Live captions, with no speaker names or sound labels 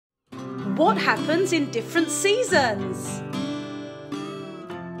What happens in different seasons?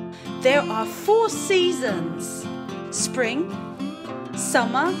 There are 4 seasons: spring,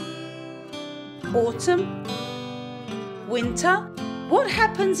 summer, autumn, winter. What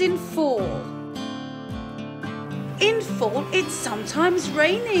happens in fall? In fall, it's sometimes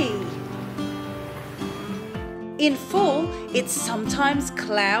rainy. In fall, it's sometimes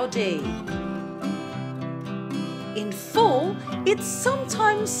cloudy. In fall, it's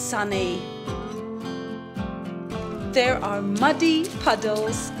sometimes sunny. There are muddy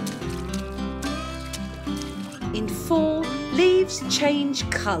puddles. In fall, leaves change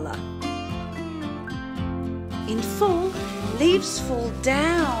colour. In fall, leaves fall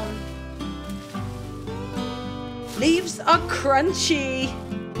down. Leaves are crunchy.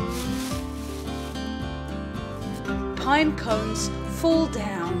 Pine cones fall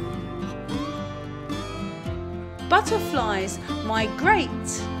down. Butterflies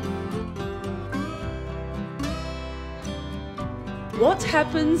migrate. What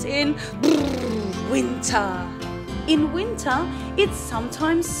happens in winter? In winter, it's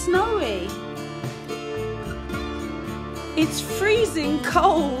sometimes snowy. It's freezing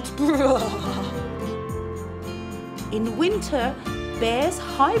cold. In winter, bears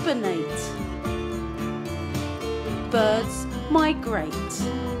hibernate. Birds migrate.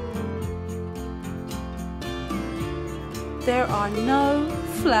 There are no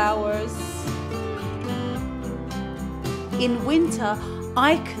flowers. In winter,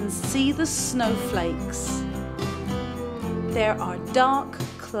 I can see the snowflakes. There are dark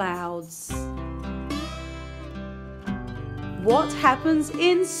clouds. What happens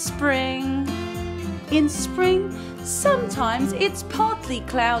in spring? In spring, sometimes it's partly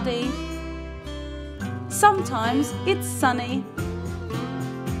cloudy. Sometimes it's sunny.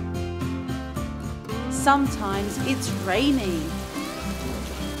 Sometimes it's rainy.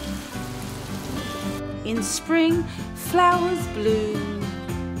 In spring, flowers bloom.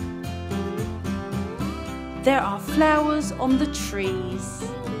 There are flowers on the trees.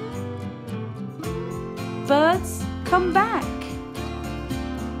 Birds come back.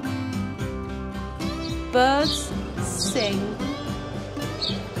 Birds sing.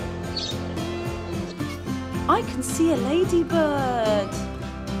 I can see a ladybird.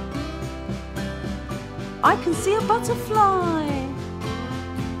 I can see a butterfly.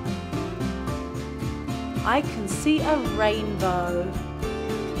 I can see a rainbow.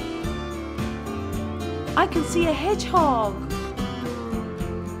 I can see a hedgehog.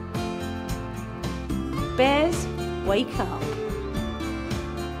 Bears wake up.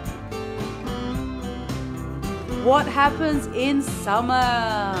 What happens in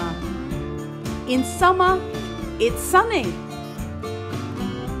summer? In summer, it's sunny.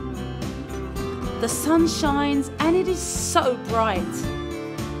 The sun shines and it is so bright.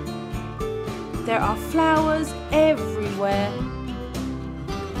 There are flowers everywhere.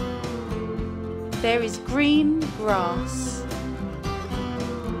 There is green grass.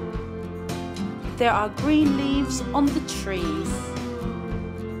 There are green leaves on the trees.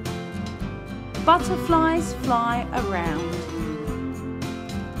 Butterflies fly around.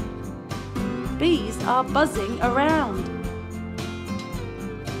 Bees are buzzing around.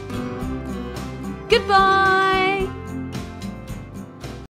 Goodbye!